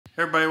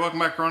Hey everybody, welcome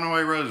back to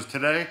Runaway Roses.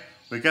 Today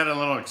we got a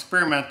little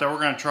experiment that we're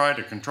going to try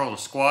to control the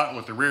squat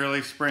with the rear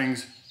leaf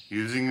springs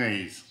using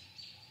these.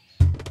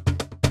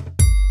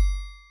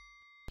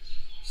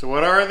 So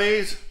what are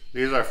these?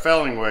 These are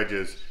felling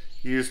wedges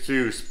used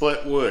to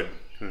split wood.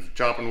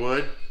 Chopping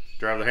wood,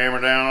 drive the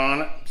hammer down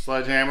on it,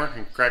 sledgehammer,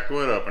 and crack the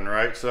wood open,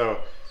 right? So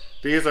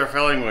these are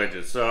felling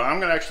wedges. So I'm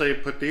going to actually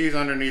put these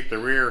underneath the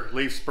rear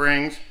leaf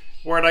springs.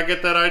 Where did I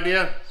get that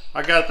idea?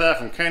 I got that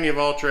from Kenny of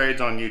All Trades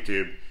on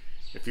YouTube.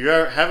 If you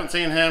haven't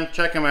seen him,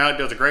 check him out. He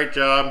does a great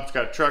job. He's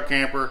got a truck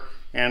camper,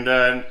 and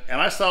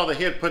I saw that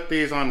he had put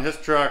these on his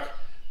truck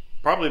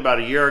probably about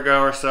a year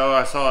ago or so.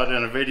 I saw it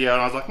in a video,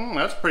 and I was like,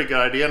 that's a pretty good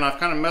idea. And I've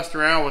kind of messed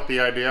around with the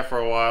idea for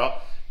a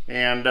while.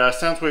 And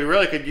since we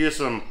really could use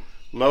some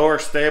lower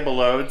stable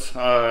loads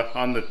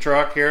on the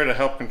truck here to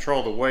help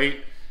control the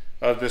weight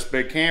of this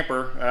big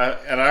camper,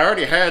 and I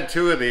already had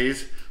two of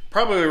these.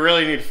 Probably we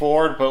really need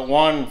four to put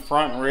one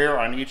front and rear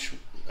on each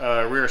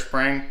rear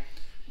spring.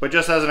 But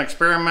just as an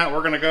experiment, we're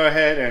going to go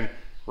ahead and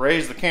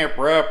raise the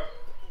camper up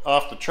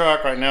off the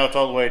truck. Right now it's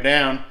all the way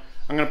down.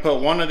 I'm going to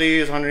put one of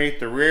these underneath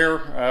the rear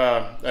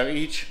of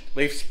each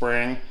leaf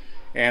spring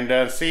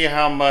and see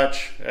how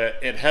much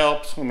it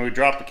helps when we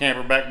drop the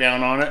camper back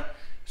down on it.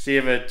 See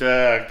if it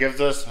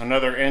gives us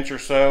another inch or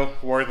so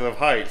worth of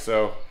height.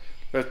 So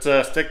let's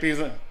stick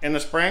these in the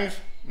springs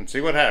and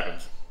see what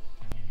happens.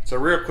 So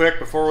real quick,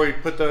 before we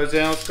put those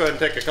in, let's go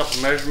ahead and take a couple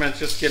measurements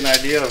just to get an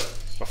idea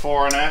of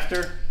before and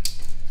after.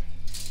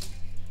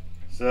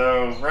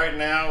 So right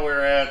now we're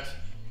at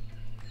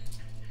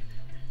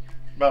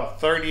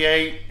about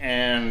 38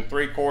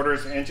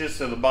 3/4 inches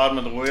to the bottom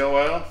of the wheel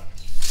well.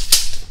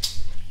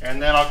 And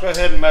then I'll go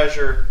ahead and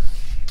measure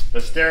the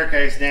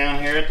staircase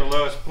down here at the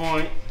lowest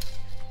point.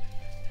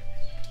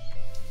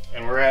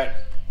 And we're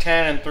at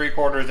 10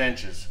 3/4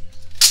 inches.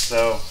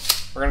 So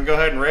we're gonna go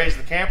ahead and raise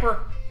the camper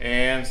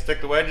and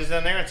stick the wedges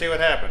in there and see what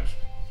happens.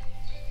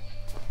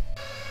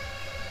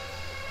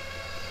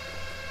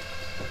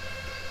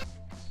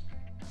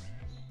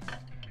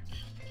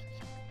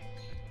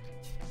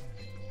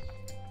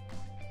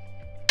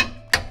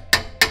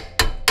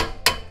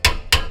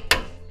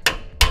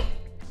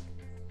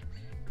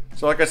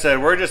 So like I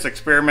said, we're just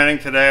experimenting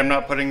today. I'm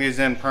not putting these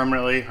in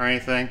permanently or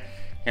anything.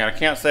 And I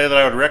can't say that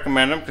I would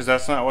recommend them because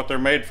that's not what they're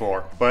made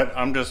for. But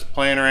I'm just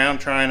playing around,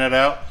 trying it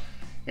out.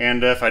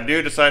 And if I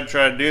do decide to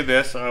try to do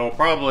this, I will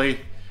probably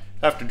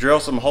have to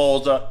drill some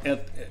holes up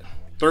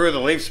through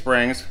the leaf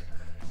springs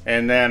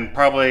and then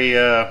probably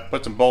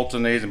put some bolts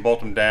in these and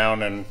bolt them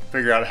down and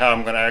figure out how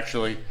I'm going to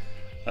actually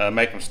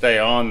make them stay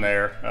on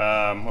there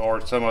or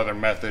some other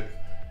method.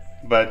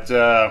 But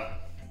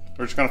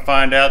we're just going to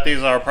find out.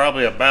 These are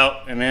probably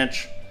about an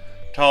inch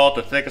tall at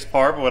the thickest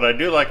part, but what I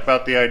do like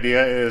about the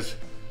idea is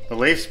the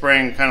leaf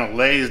spring kind of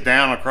lays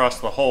down across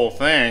the whole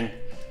thing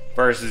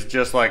versus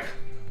just like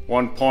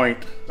one point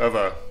of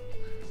a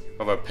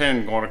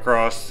pin going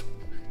across,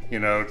 you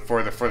know,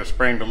 for the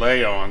spring to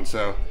lay on.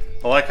 So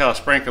I like how a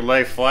spring can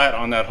lay flat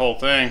on that whole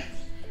thing.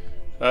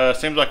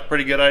 Seems like a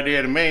pretty good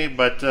idea to me,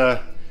 but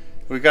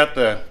we got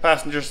the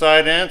passenger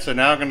side in, so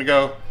now I'm going to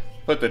go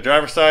put the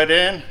driver's side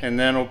in, and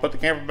then we'll put the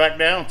camper back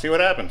down and see what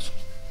happens.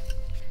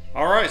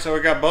 Alright, so we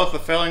got both the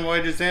felling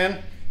wedges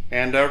in,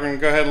 and we're going to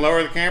go ahead and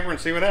lower the camper and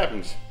see what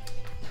happens.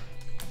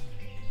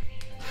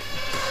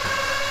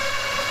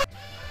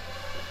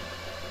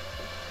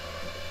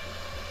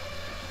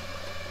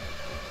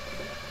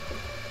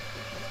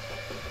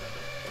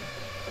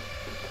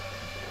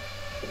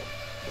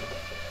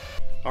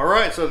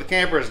 Alright, so the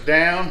camper is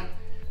down.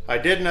 I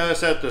did notice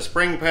that the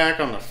spring pack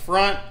on the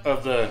front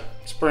of the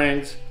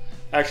springs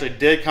actually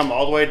did come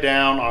all the way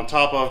down on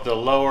top of the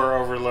lower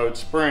overload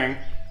spring.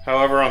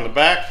 However, on the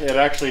back, it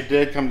actually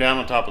did come down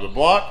on top of the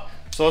block.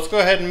 So let's go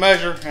ahead and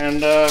measure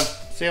and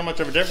see how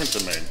much of a difference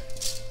it made.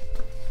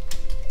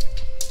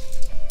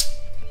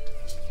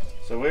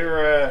 So we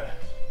were at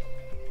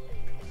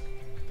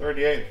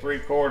 38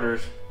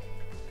 3/4.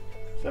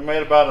 So it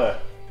made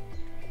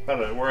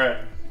we're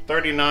at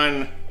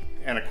 39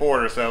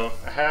 1/4, so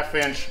a ½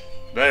 inch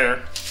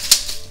there.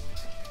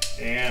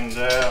 And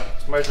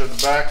let's measure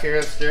the back here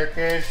of the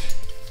staircase.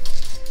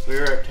 We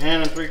were at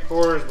 10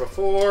 3/4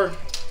 before.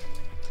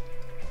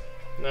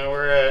 Now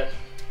we're at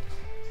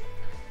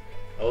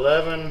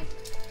 11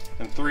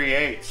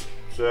 3/8.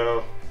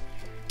 So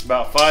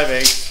about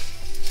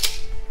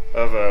 5/8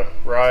 of a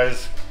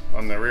rise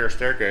on the rear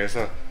staircase.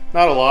 So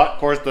not a lot. Of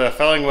course, the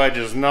felling wedge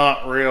is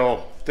not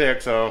real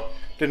thick, so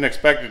didn't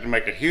expect it to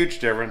make a huge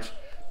difference.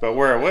 But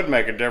where it would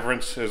make a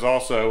difference is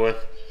also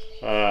with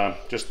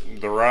just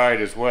the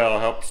ride as well.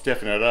 Help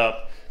stiffen it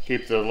up,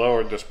 keep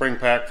the spring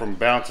pack from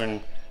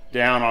bouncing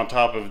down on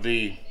top of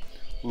the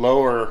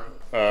lower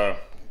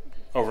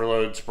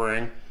overload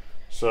spring.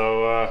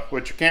 So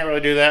which you can't really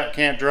do that,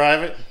 can't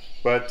drive it,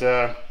 but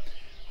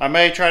I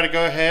may try to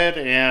go ahead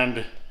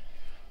and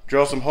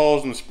drill some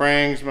holes in the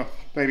springs,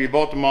 maybe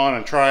bolt them on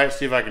and try it,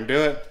 see if I can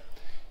do it.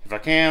 If I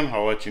can,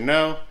 I'll let you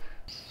know.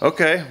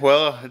 Okay,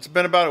 well, it's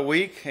been about a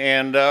week,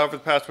 and over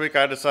the past week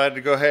I decided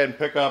to go ahead and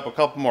pick up a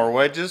couple more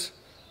wedges.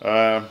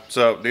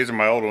 So these are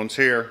my old ones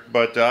here,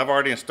 but I've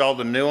already installed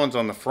the new ones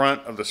on the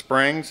front of the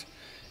springs.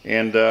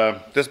 And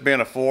this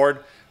being a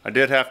Ford, I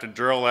did have to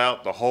drill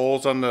out the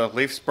holes on the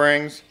leaf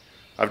springs.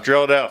 I've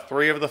drilled out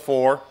 3 of the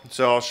 4,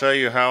 so I'll show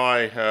you how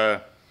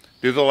I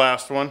do the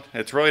last one.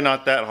 It's really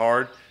not that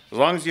hard. As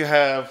long as you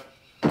have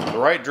the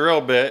right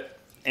drill bit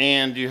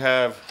and you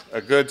have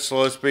a good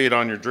slow speed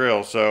on your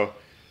drill. So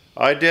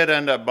I did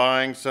end up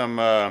buying some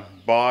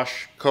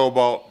Bosch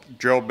Cobalt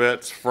drill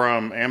bits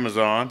from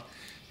Amazon,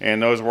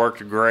 and those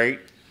worked great.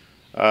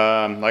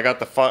 I got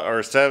the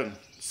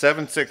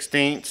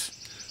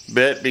 7/16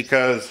 bit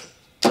because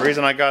the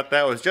reason I got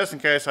that was just in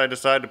case I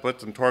decided to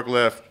put some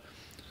Torklift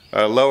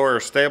lower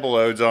stable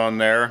loads on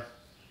there.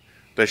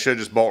 They should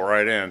just bolt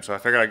right in. So I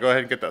figured I'd go ahead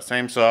and get that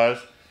same size.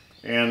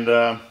 And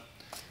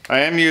I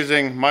am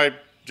using my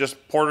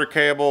just Porter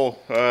cable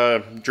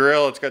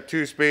drill. It's got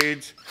 2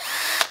 speeds.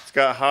 It's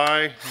got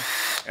high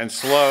and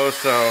slow.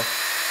 So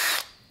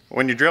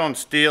when you're drilling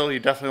steel, you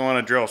definitely want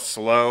to drill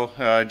slow.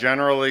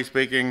 Generally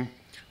speaking,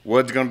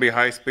 wood's going to be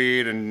high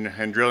speed,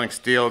 and drilling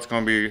steel, it's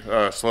going to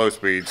be slow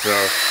speed. So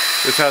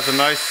this has a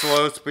nice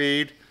slow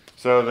speed,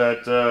 so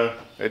that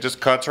it just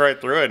cuts right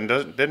through it, and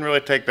didn't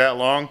really take that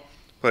long.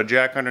 Put a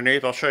jack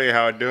underneath. I'll show you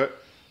how I do it.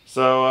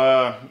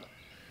 So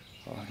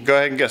go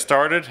ahead and get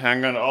started. I'm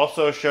going to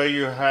also show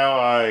you how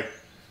I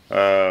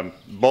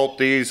bolt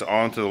these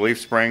onto the leaf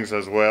springs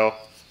as well.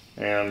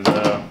 And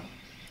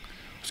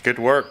let's get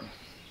to work.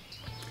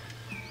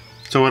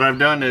 So what I've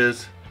done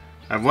is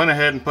I've went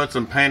ahead and put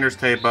some painter's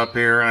tape up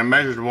here. I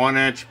measured 1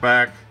 inch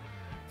back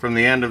from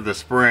the end of the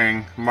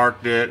spring,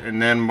 marked it,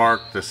 and then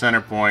marked the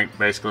center point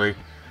basically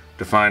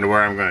to find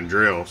where I'm going to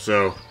drill.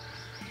 So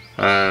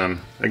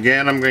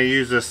again, I'm going to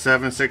use this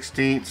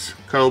 7/16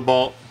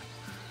 Cobalt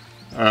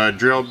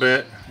drill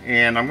bit,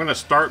 and I'm going to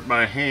start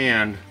by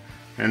hand,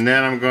 and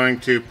then I'm going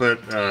to put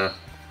a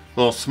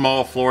little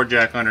small floor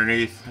jack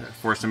underneath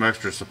for some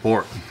extra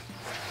support.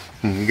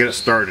 And get it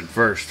started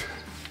first.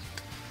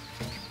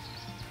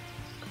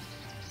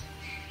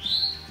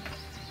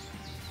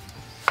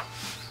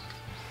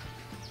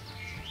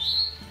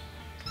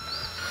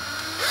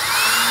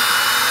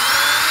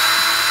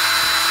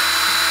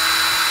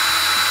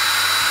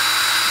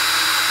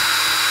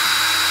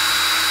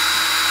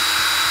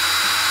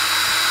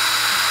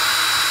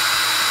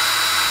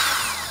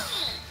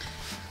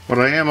 What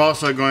I am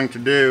also going to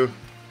do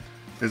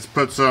is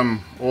put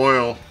some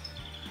oil.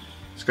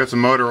 It's got some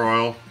motor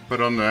oil, put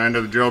on the end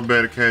of the drill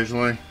bit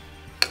occasionally,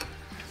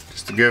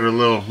 just to give it a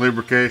little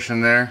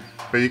lubrication there.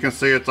 But you can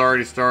see it's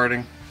already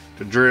starting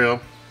to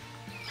drill.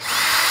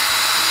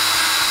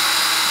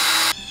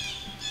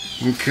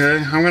 Okay,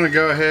 I'm going to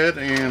go ahead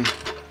and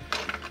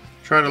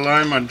try to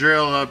line my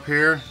drill up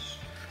here,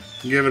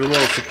 give it a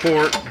little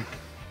support.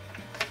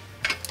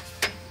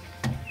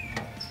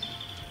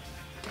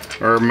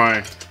 Or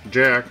my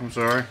jack, I'm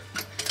sorry.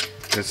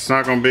 It's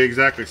not going to be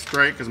exactly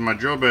straight because my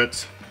drill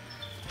bit's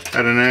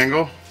at an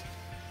angle.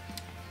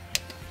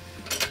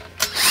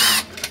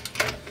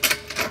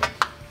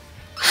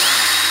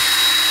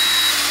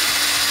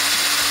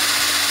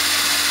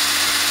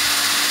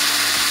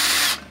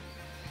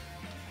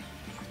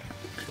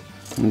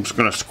 I'm just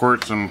going to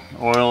squirt some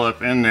oil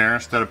up in there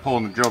instead of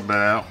pulling the drill bit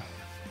out.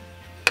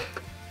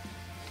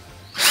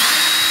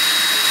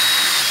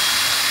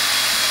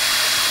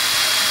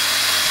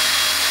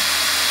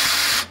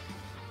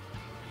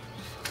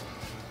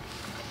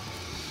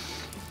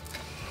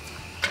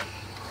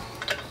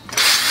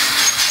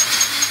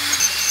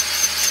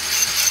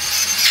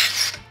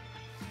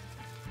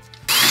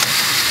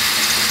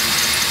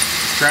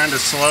 Trying to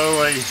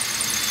slowly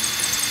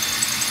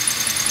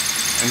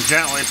and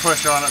gently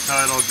push on it so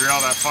it'll drill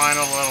that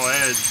final little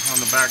edge on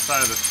the back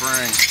side of the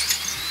spring.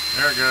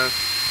 There it goes.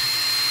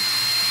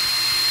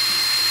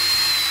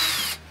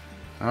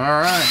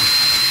 Alright.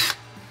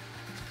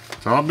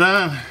 It's all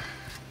done.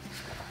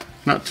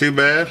 Not too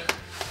bad.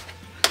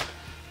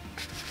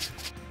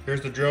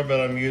 Here's the drill bit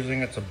I'm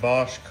using. It's a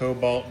Bosch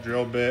Cobalt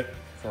drill bit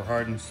for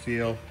hardened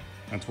steel.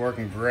 It's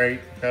working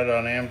great. Got it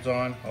on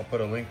Amazon. I'll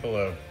put a link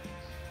below.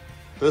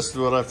 This is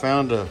what I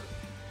found to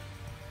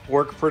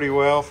work pretty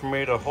well for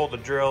me to hold the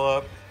drill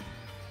up,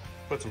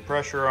 put some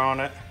pressure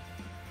on it,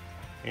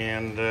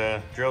 and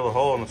drill the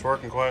hole, and it's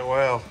working quite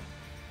well.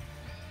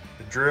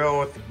 The drill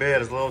with the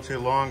bit is a little too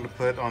long to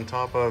put on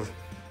top of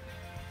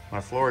my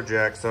floor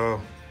jack,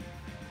 so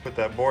put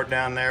that board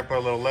down there, put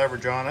a little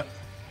leverage on it,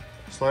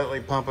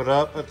 slightly pump it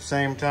up at the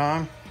same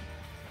time,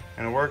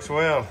 and it works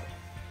well.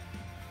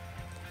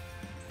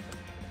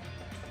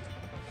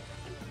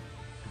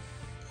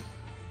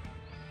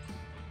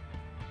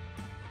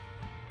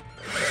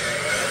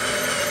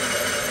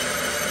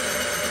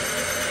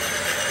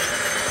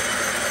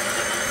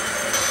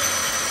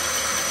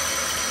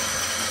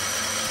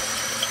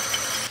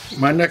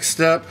 My next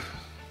step,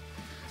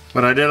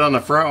 what I did on the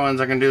front ones,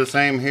 I can do the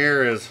same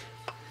here, is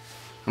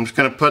I'm just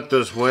going to put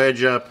this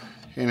wedge up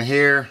in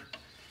here.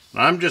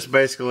 I'm just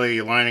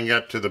basically lining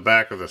up to the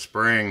back of the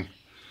spring,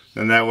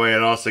 and that way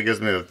it also gives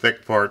me the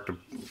thick part to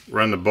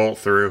run the bolt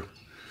through.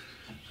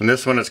 And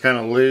this one is kind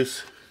of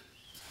loose,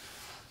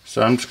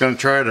 So I'm just going to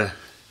try to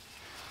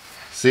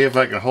see if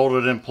I can hold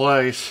it in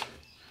place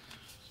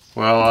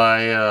while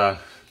I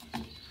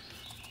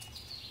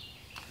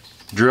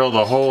drill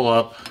the hole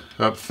up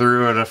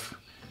through it if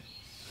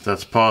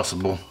that's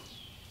possible.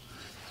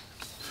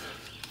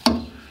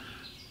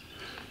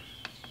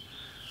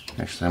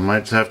 Actually, I might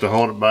just have to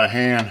hold it by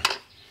hand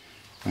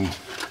and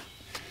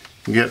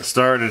get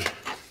started.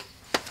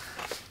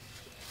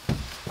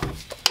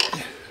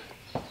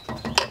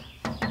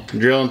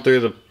 Drilling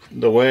through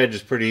the wedge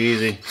is pretty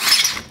easy.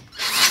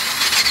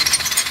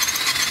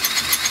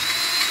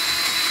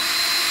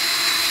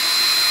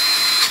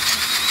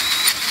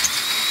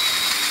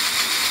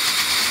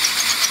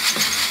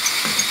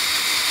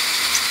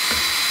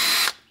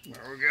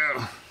 There we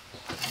go.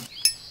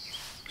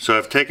 So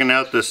I've taken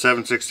out this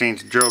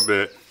 7/16 drill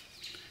bit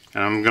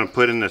and I'm going to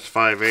put in this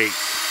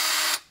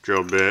 5/8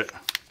 drill bit.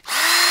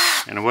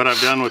 And what I've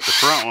done with the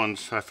front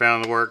ones I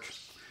found worked.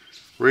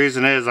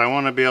 Reason is I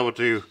want to be able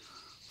to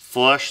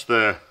flush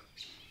the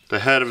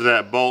head of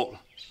that bolt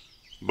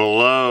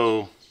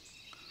below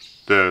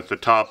the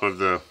top of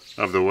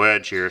the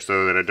wedge here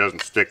so that it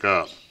doesn't stick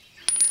up.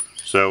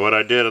 So what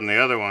I did on the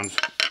other ones,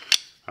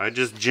 I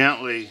just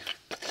gently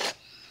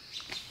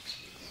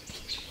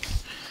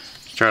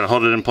try to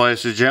hold it in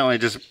place. Just gently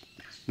just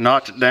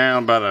notch it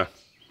down about a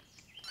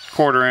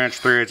 1/4 inch,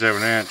 3/8 of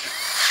an inch.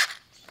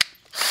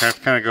 Have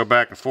to kind of go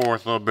back and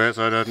forth a little bit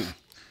so it doesn't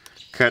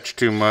catch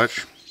too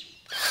much.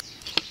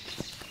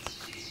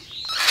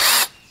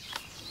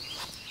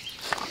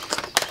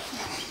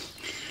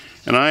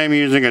 And I am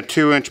using a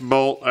 2-inch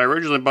bolt. I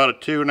originally bought a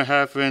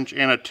 2.5 inch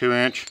and a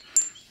 2-inch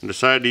and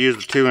decided to use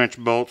the 2-inch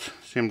bolts.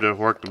 Seemed to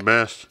work the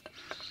best.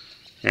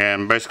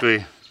 And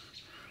basically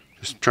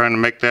just trying to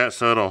make that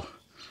so it'll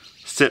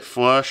sit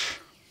flush.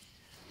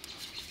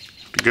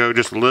 To go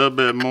just a little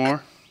bit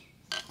more.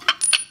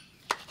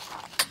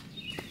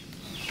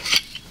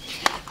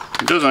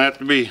 It doesn't have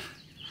to be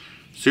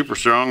super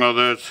strong,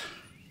 although it's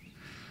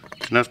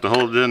enough to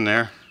hold it in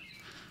there.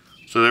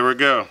 So there we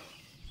go.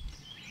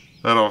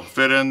 That'll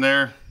fit in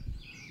there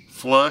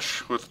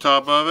flush with the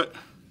top of it,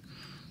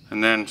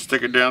 and then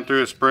stick it down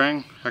through the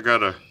spring. I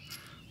got a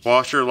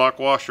washer, lock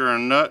washer,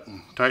 and a nut,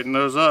 and tighten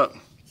those up.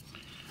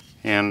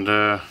 And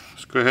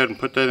let's go ahead and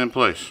put that in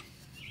place.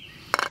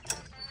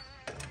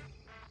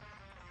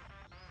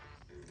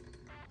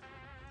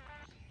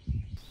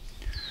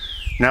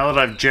 Now that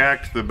I've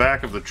jacked the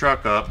back of the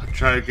truck up,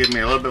 try to give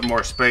me a little bit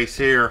more space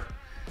here.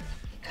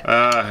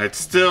 It's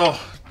still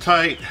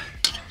tight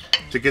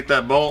to get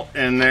that bolt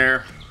in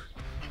there.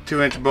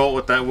 2-inch bolt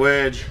with that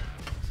wedge.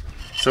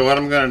 So what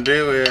I'm going to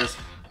do is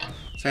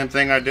same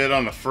thing I did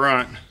on the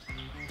front.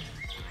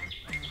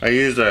 I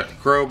used a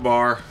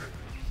crowbar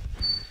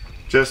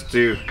just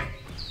to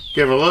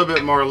give a little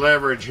bit more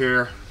leverage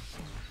here.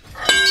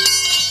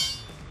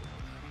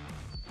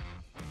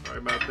 Sorry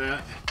about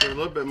that. Give a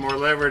little bit more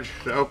leverage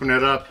to open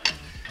it up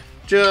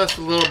just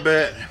a little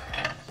bit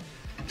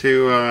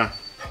to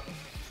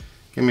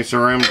give me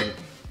some room to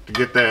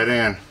get that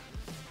in.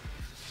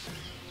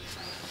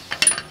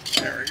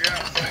 There we go.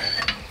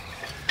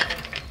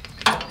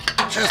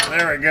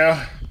 There we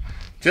go.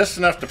 Just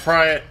enough to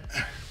pry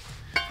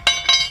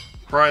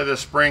the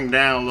spring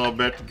down a little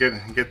bit to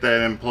get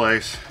that in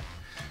place.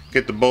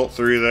 Get the bolt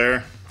through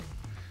there.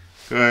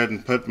 Go ahead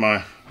and put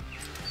my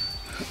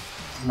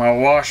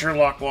washer,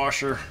 lock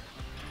washer,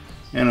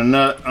 and a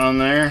nut on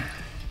there.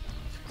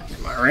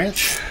 Get my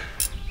wrench.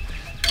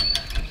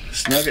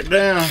 Snug it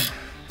down.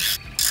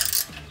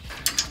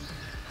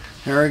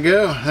 There we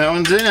go. That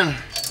one's in.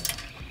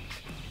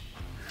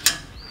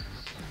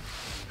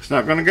 It's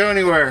not going to go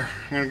anywhere.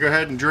 I'm going to go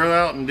ahead and drill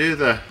out and do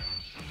the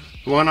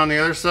one on the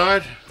other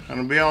side, and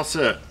it'll be all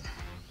set.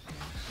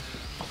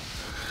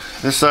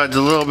 This side's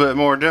a little bit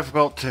more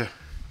difficult to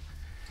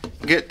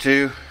get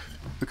to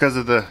because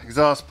of the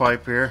exhaust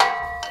pipe here.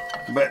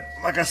 But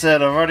like I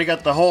said, I've already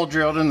got the hole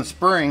drilled in the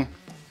spring,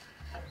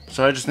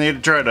 so I just need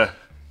to try to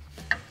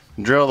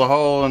drill the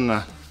hole in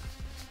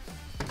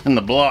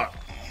the block.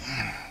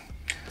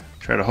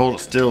 Try to hold it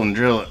still and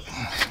drill it.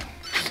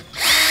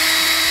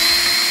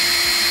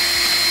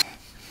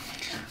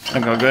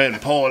 I'm gonna go ahead and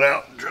pull it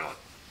out and drill it.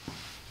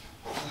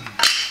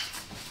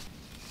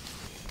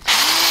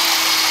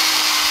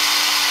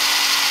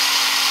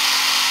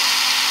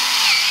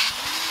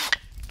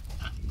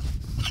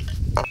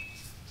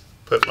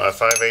 Put my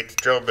 5/8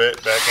 drill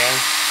bit back in.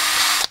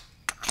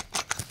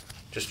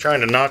 Just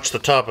trying to notch the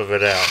top of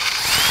it out.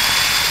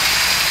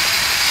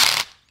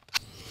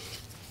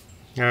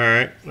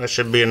 Alright, that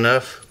should be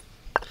enough.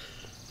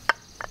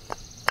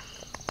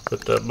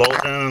 Put that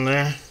bolt down in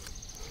there.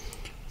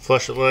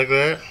 Flush it like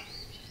that.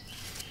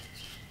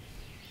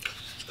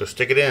 Let's go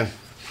stick it in.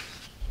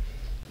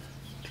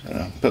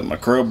 Put my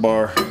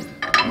crowbar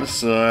on this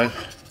side.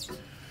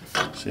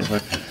 See if I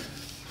can.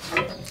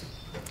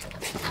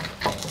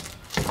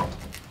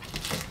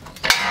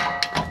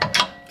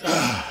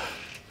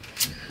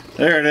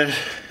 There it is.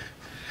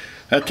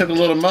 That took a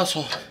little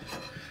muscle.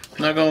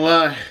 Not gonna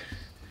lie.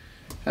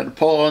 Had to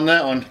pull on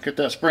that one to get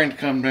that spring to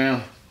come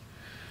down.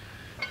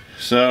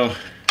 So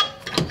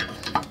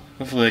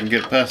Hopefully I can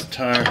get past the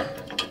tire.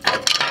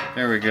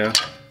 There we go.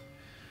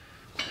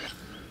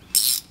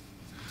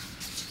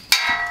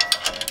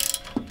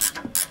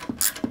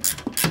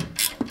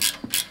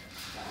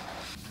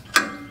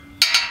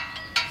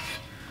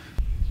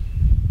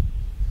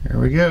 There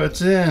we go,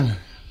 it's in.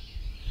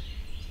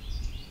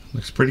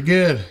 Looks pretty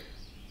good.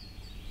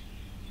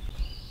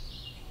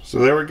 So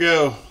there we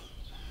go.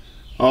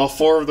 All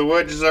 4 of the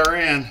wedges are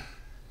in.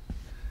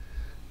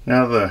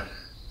 Now the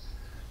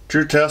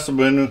true test will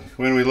be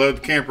when we load the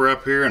camper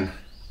up here and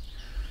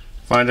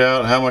find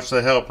out how much they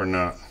help or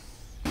not.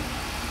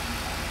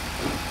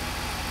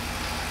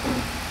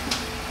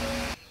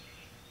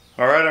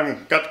 Alright,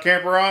 I've got the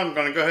camper on. I'm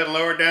going to go ahead and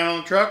lower it down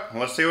on the truck and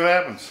let's see what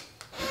happens.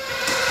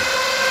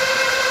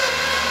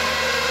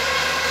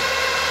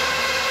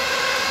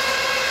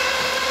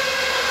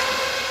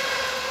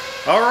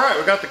 Alright,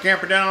 we got the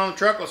camper down on the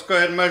truck. Let's go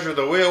ahead and measure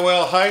the wheel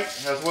well height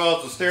as well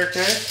as the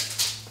staircase.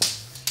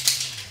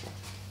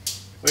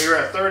 We were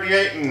at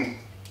 38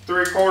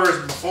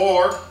 3/4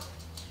 before.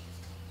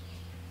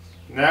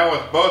 Now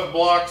with both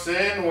blocks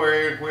in,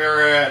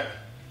 we're at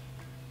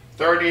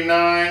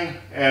 39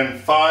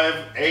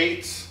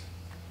 5/8.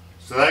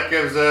 So that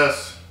gives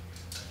us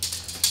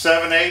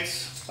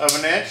 7/8 of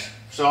an inch,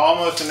 so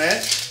almost an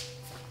inch.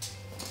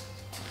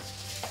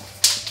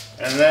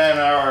 And then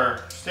our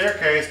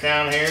staircase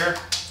down here,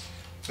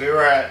 we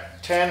were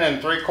at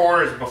 10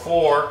 3/4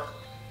 before.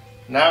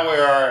 Now we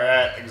are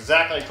at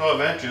exactly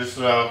 12 inches,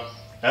 so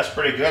that's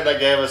pretty good. That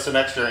gave us an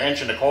extra 1.25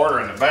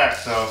 inches in the back,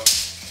 so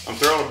I'm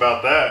thrilled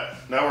about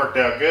that. That worked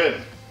out good.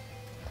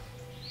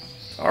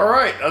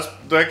 Alright,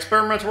 the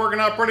experiment's working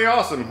out pretty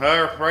awesome.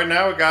 Right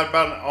now we got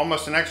about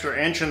almost an extra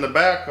inch in the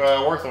back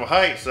worth of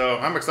height, so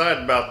I'm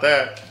excited about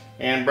that.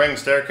 And bring the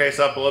staircase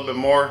up a little bit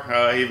more,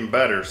 even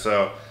better.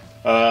 So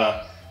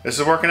this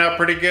is working out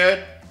pretty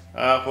good.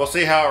 We'll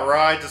see how it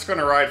rides. It's going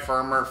to ride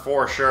firmer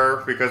for sure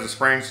because the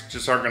springs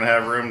just aren't going to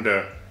have room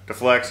to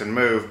flex and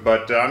move.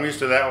 But I'm used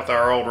to that with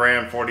our old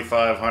Ram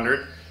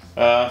 4500,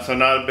 so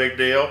not a big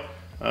deal.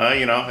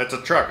 You know, it's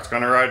a truck. It's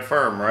going to ride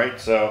firm, right?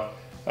 So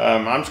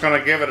I'm just going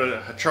to give it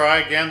a try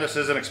again. This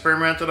is an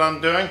experiment that I'm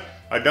doing.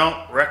 I don't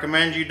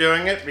recommend you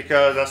doing it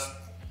because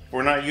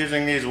we're not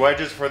using these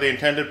wedges for the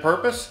intended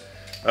purpose.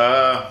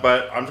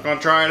 But I'm just going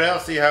to try it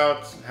out, see how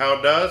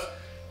it does.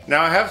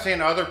 Now I have seen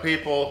other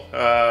people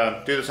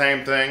do the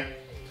same thing,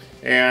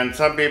 and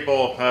some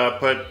people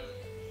put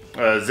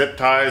zip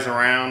ties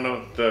around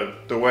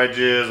the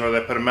wedges, or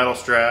they put a metal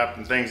strap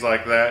and things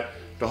like that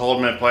to hold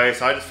them in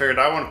place. I just figured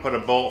I want to put a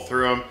bolt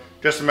through them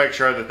just to make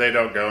sure that they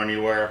don't go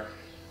anywhere.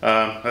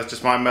 That's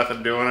just my method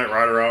of doing it,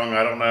 right or wrong,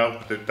 I don't know.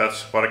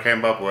 That's what I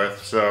came up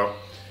with. So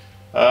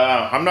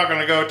I'm not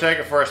going to go take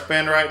it for a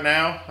spin right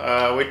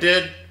now. We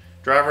did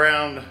drive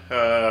around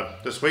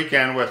this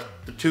weekend with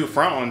the 2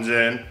 front ones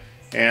in,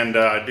 and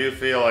I do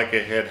feel like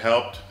it had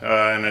helped,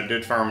 and it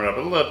did firm it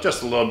up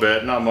just a little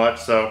bit, not much.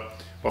 So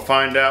we'll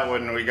find out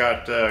when we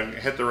got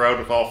hit the road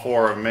with all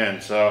 4 of them in.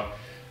 So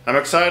I'm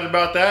excited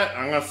about that.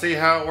 I'm going to see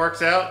how it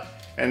works out,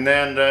 and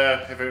then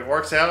if it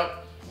works out,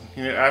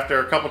 you know, after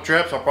a couple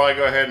trips, I'll probably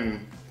go ahead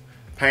and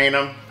paint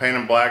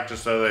them black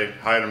just so they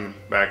hide them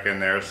back in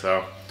there.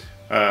 So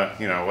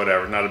you know,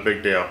 whatever, not a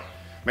big deal.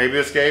 Maybe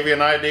this gave you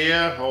an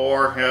idea,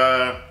 or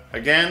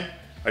again,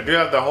 I do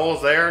have the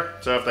holes there,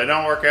 so if they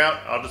don't work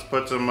out, I'll just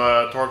put some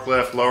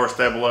Torklift lower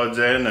stable loads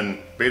in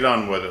and be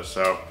done with it.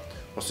 So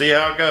we'll see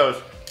how it goes.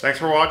 Thanks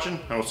for watching,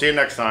 and we'll see you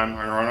next time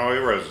on Runaway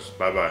Roses.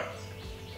 Bye bye.